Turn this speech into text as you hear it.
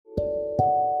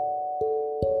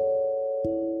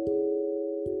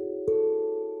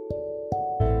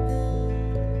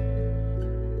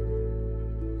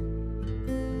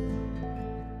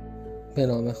به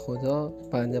نام خدا.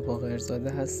 بنده باقرزاده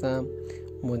هستم،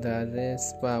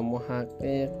 مدرس و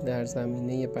محقق در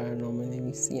زمینه برنامه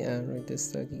نویسی اندروید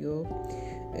استودیو.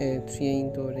 توی این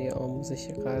دوره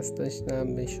آموزشی قصد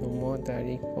داشتم به شما در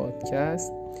یک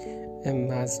پادکست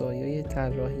مزایای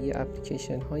طراحی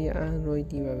اپلیکیشن های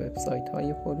اندرویدی و وبسایت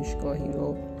های فروشگاهی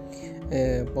رو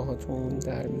باهاتون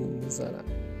در میون میذارم.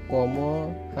 با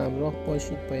ما همراه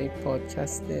باشید با یک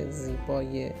پادکست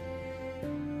زیبای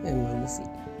امروزی.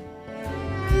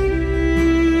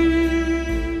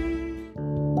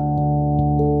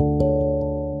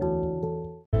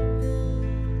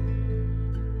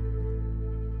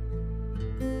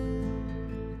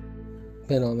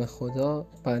 به نام خدا.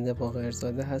 بنده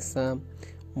باقرزاده هستم،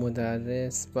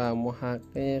 مدرس و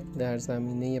محقق در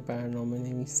زمینه برنامه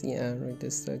نویسی اندروید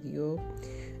استودیو.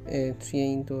 توی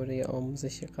این دوره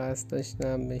آموزشی قصد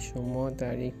داشتم به شما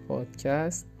در یک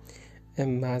پادکست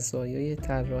مزایای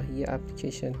طراحی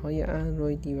اپلیکیشن های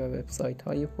اندرویدی و وبسایت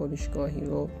های فروشگاهی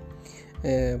رو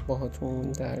باهاتون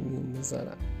در میون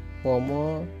میذارم. با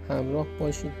ما همراه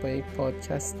باشید با یک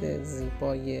پادکست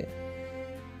زیبای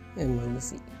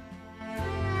امروزی.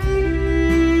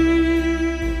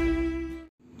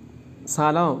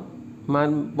 سلام،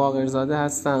 من باقرزاده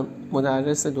هستم،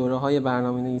 مدرس دوره‌های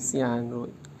برنامه‌نویسی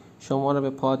اندروید. شما را به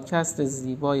پادکست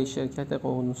زیبای شرکت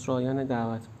ققنوس رایانه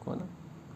دعوت می‌کنم.